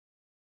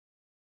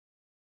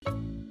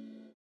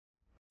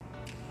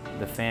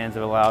The fans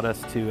have allowed us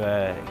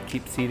to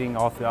keep seating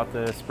all throughout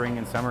the spring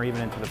and summer,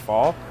 even into the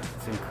fall.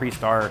 It's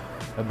increased our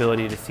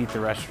ability to seat the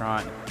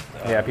restaurant.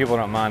 Yeah, people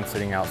don't mind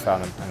sitting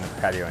outside in the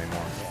patio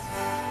anymore.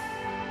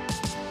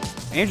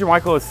 Andrew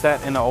Michael is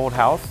set in the old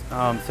house,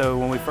 so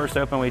when we first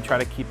opened, we try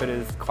to keep it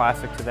as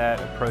classic to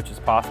that approach as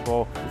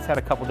possible. It's had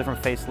a couple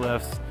different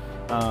facelifts.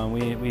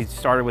 We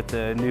started with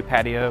the new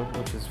patio,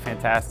 which is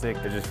fantastic.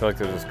 I just feel like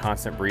there's this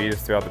constant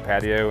breeze throughout the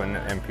patio,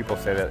 and people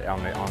say that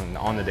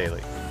on the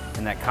daily.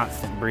 And that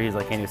constant breeze,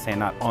 like Andy was saying,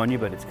 not on you,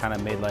 but it's kind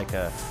of made like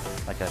a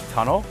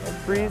tunnel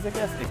of breeze, I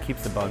guess. It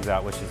keeps the bugs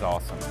out, which is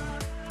awesome.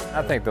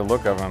 I think the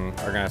look of them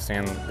are going to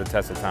stand the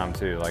test of time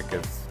too. Like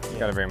it's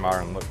got a very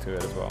modern look to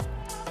it as well.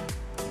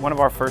 One of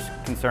our first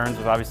concerns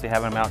was obviously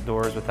having them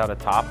outdoors without a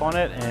top on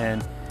it,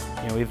 and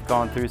we've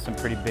gone through some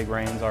pretty big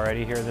rains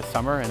already here this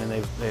summer, and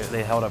then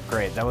they held up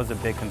great. That was a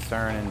big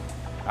concern, and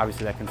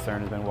obviously that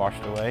concern has been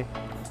washed away.